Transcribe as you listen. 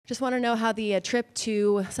Just want to know how the trip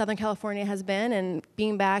to Southern California has been, and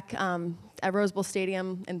being back at Rose Bowl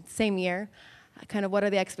Stadium in the same year. Kind of what are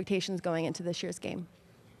the expectations going into this year's game?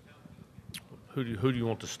 Who do you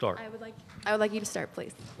want to start? I would like you to start,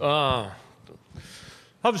 please.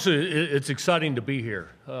 Obviously, it's exciting to be here.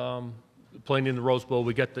 Playing in the Rose Bowl,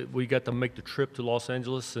 we got to make the trip to Los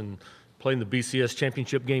Angeles and play in the BCS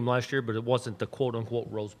championship game last year, but it wasn't the quote-unquote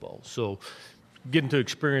Rose Bowl. So getting to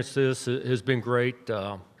experience this has been great.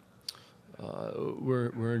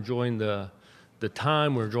 We're enjoying the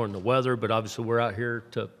time, we're enjoying the weather, but obviously we're out here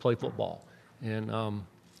to play football. And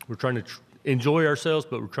we're trying to enjoy ourselves,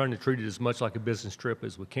 but we're trying to treat it as much like a business trip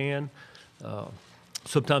as we can.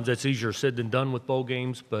 Sometimes that's easier said than done with bowl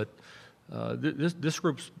games, but this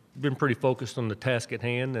group's been pretty focused on the task at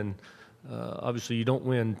hand, and obviously you don't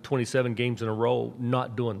win 27 games in a row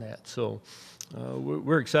not doing that. So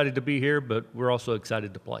we're excited to be here, but we're also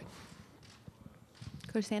excited to play.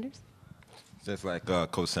 Coach Sanders? Just like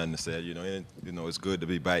Coach Sanders said, it's good to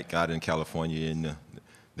be back out in California in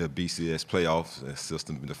the BCS playoffs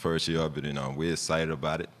system, the first year of it. We're excited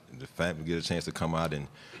about it. The family get a chance to come out and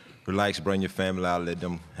relax, bring your family out, let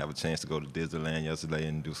them have a chance to go to Disneyland yesterday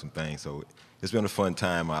and do some things. So it's been a fun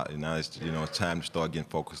time out. Now it's time to start getting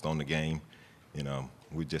focused on the game.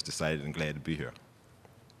 We're just excited and glad to be here.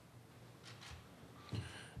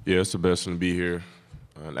 Yeah, it's the best thing to be here,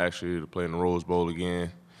 and actually to play in the Rose Bowl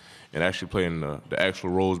again, and actually playing the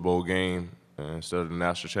actual Rose Bowl game instead of the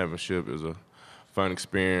national championship is a fun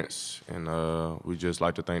experience, and we just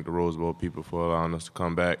like to thank the Rose Bowl people for allowing us to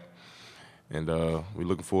come back, and we're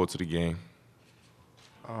looking forward to the game.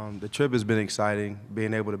 The trip has been exciting,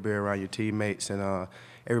 being able to be around your teammates, and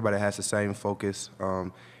everybody has the same focus.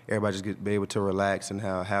 Everybody just be able to relax and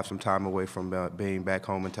have some time away from being back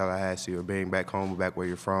home in Tallahassee or being back home or back where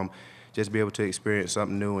you're from. Just be able to experience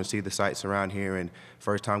something new and see the sights around here. And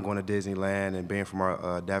first time going to Disneyland, and being from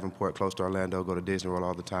our Davenport, close to Orlando, go to Disney World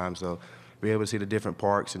all the time. So be able to see the different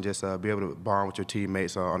parks and just be able to bond with your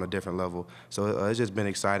teammates on a different level. So it's just been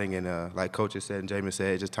exciting, and like Coach has said and Jameis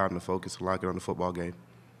said, it's just time to focus and lock it on the football game.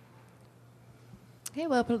 Okay,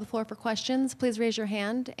 we'll open the floor for questions. Please raise your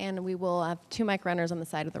hand, and we will have 2 mic runners on the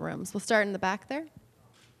side of the rooms. We'll start in the back there.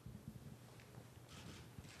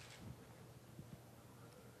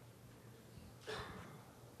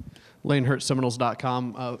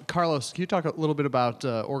 LaneHurtSeminoles.com. Carlos, can you talk a little bit about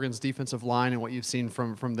Oregon's defensive line and what you've seen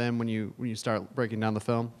from them when you start breaking down the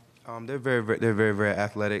film? They're very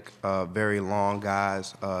athletic, very long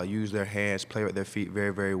guys. Use their hands, play with their feet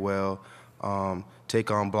very, very well. Take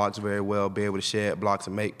on blocks very well, be able to shed blocks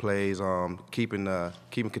and make plays, keeping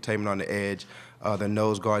containment on the edge. Their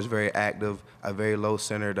nose guard is very active, a very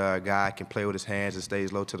low-centered guy, can play with his hands and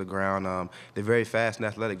stays low to the ground. They're very fast and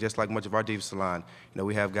athletic, just like much of our defensive line.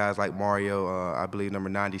 We have guys like Mario, I believe number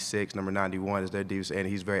 96, number 91 is their defensive end.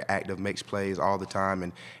 He's very active, makes plays all the time,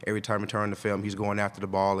 and every time we turn the film, he's going after the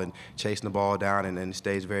ball and chasing the ball down, and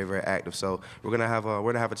stays very, very active. So we're gonna have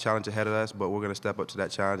a challenge ahead of us, but we're gonna step up to that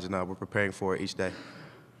challenge, and we're preparing for it each day.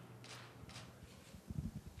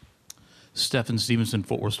 Stephen Stevenson,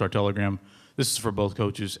 Fort Worth Star-Telegram. This is for both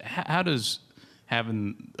coaches. How does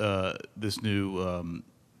having this new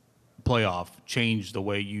playoff change the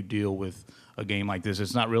way you deal with a game like this?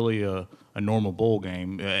 It's not really a normal bowl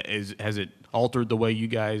game. Has it altered the way you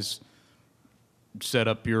guys set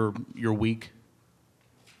up your week?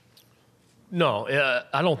 No,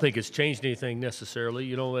 I don't think it's changed anything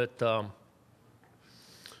necessarily.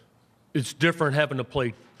 It's different having to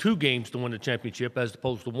play 2 games to win the championship as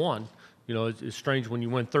opposed to 1. It's strange when you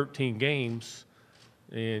win 13 games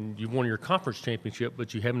and you've won your conference championship,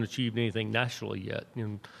 but you haven't achieved anything nationally yet.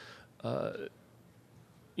 And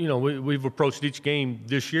we've approached each game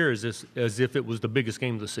this year as if it was the biggest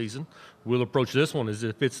game of the season. We'll approach this one as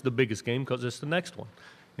if it's the biggest game because it's the next one.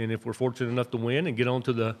 And if we're fortunate enough to win and get on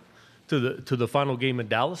to the final game in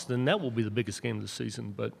Dallas, then that will be the biggest game of the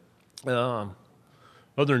season. But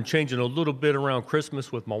other than changing a little bit around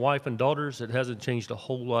Christmas with my wife and daughters, it hasn't changed a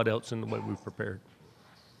whole lot else in the way we've prepared.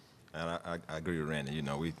 And I agree with Randy.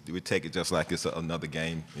 We take it just like it's another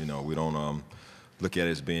game. We don't look at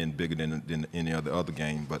it as being bigger than any other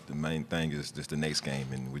game. But the main thing is just the next game,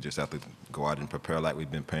 and we just have to go out and prepare like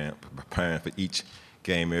we've been preparing for each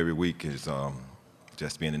game every week. Is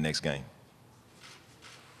just being the next game.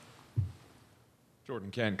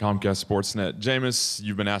 Jordan Kent, Comcast Sportsnet. Jameis,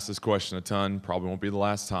 you've been asked this question a ton, probably won't be the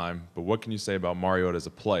last time, but what can you say about Mariota as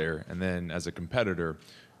a player? And then as a competitor,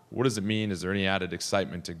 what does it mean? Is there any added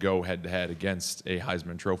excitement to go head-to-head against a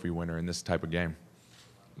Heisman Trophy winner in this type of game?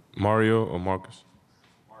 Mario or Marcus?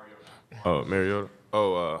 Mariota.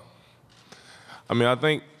 Oh, Mariota. I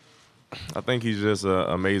think I think he's just an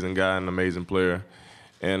amazing guy and an amazing player.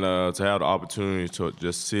 And to have the opportunity to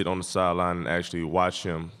just sit on the sideline and actually watch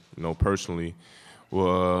him, personally,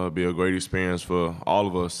 will be a great experience for all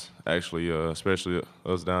of us, actually, especially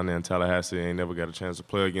us down there in Tallahassee. Ain't never got a chance to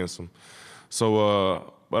play against him.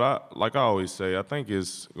 So, like I always say, I think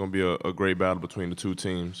it's going to be a great battle between the two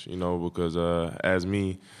teams, because as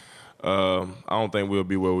me, I don't think we'll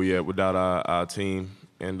be where we at without our team.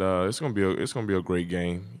 And it's gonna be a great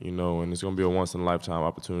game, and it's gonna be a once in a lifetime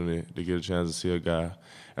opportunity to get a chance to see a guy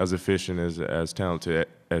as efficient, as talented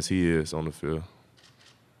as he is on the field.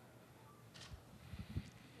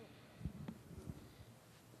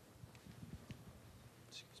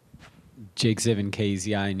 Jake Zivin,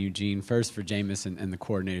 KEZI in Eugene. First for Jameis and the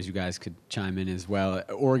coordinators, you guys could chime in as well.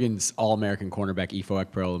 Oregon's All-American cornerback Ifo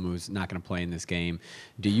Ekperola is not going to play in this game.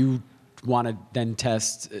 Do you want to then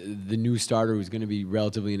test the new starter who's going to be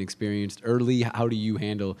relatively inexperienced early? How do you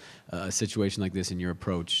handle a situation like this in your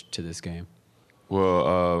approach to this game?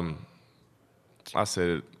 Well, I said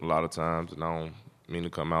it a lot of times, and I don't mean to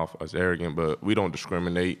come out as arrogant, but we don't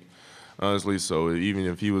discriminate, honestly. So even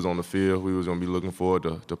if he was on the field, we was going to be looking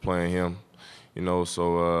forward to playing him.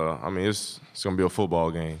 So I mean, it's going to be a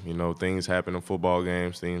football game. Things happen in football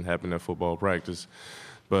games, things happen at football practice.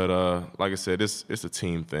 But like I said, it's a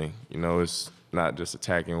team thing. It's not just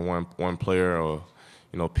attacking one player or,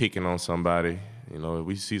 picking on somebody.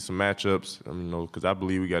 We see some matchups, because I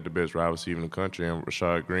believe we got the best wide receiver in the country, and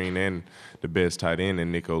Rashad Green, and the best tight end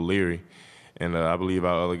in Nick O'Leary. And I believe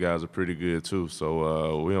our other guys are pretty good too.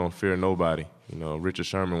 So we don't fear nobody. Richard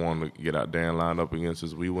Sherman wanted to get out there and line up against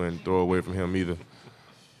us. We wouldn't throw away from him either.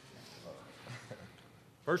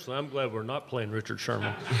 Personally, I'm glad we're not playing Richard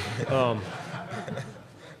Sherman.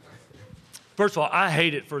 First of all, I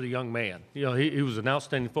hate it for the young man. He was an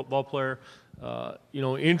outstanding football player.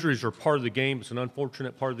 Injuries are part of the game. It's an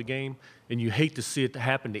unfortunate part of the game, and you hate to see it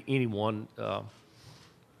happen to anyone,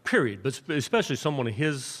 period. But especially someone of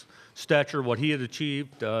his stature, what he had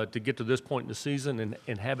achieved to get to this point in the season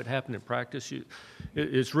and have it happen in practice,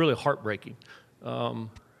 it's really heartbreaking. But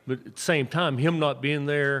at the same time, him not being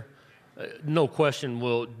there, no question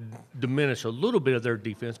will diminish a little bit of their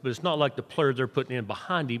defense, but it's not like the player they're putting in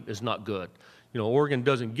behind him is not good. Oregon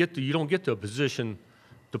you don't get to a position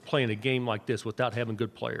to play in a game like this without having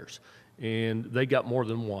good players. And they got more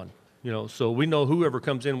than one, so we know whoever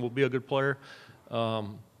comes in will be a good player.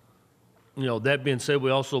 That being said,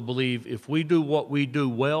 we also believe if we do what we do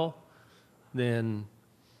well, then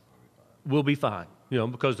we'll be fine,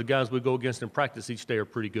 because the guys we go against in practice each day are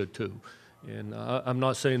pretty good too. And I'm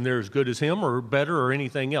not saying they're as good as him or better or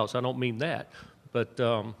anything else. I don't mean that. But,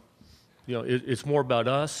 it's more about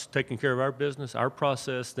us taking care of our business, our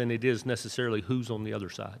process, than it is necessarily who's on the other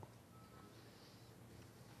side.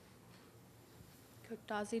 Coach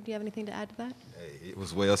Dawsey, do you have anything to add to that? Hey, it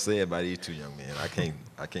was well said by these two young men. I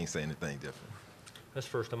can't say anything different. That's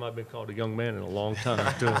the first time I've been called a young man in a long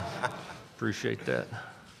time, too. Appreciate that. Do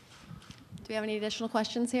we have any additional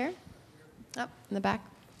questions here? Up in the back.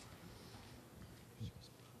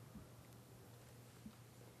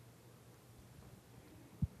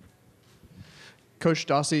 Coach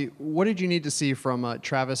Dawsey, what did you need to see from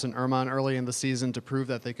Travis and Erman early in the season to prove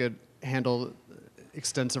that they could handle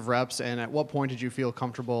extensive reps, and at what point did you feel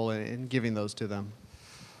comfortable in giving those to them?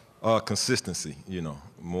 Consistency,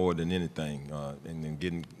 more than anything, and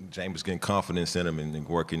then Jameis getting confidence in them and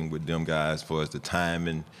working with them guys for the time,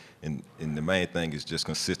 and the main thing is just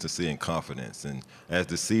consistency and confidence. And as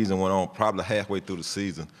the season went on, probably halfway through the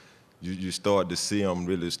season, you start to see them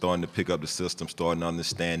really starting to pick up the system, starting to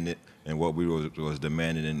understand it and what we was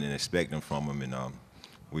demanding and expecting from them. And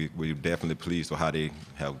we're definitely pleased with how they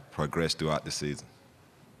have progressed throughout the season.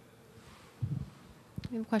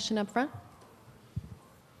 We have a question up front.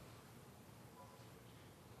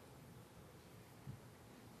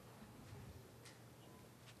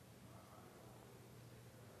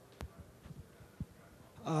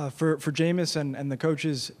 For Jameis and the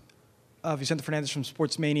coaches, Vicente Fernandez from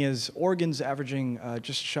Sports Mania's, Oregon's averaging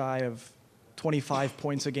just shy of 25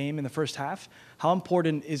 points a game in the first half. How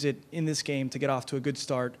important is it in this game to get off to a good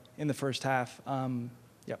start in the first half?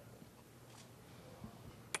 Yep.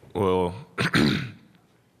 Well,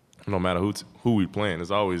 no matter who we playing,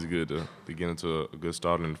 it's always good to get into a good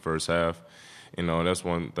start in the first half. That's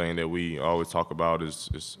one thing that we always talk about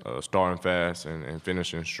is starting fast and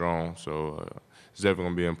finishing strong. So it's definitely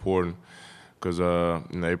going to be important because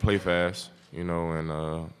they play fast,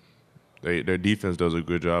 and their defense does a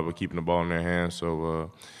good job of keeping the ball in their hands.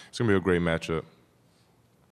 So it's going to be a great matchup.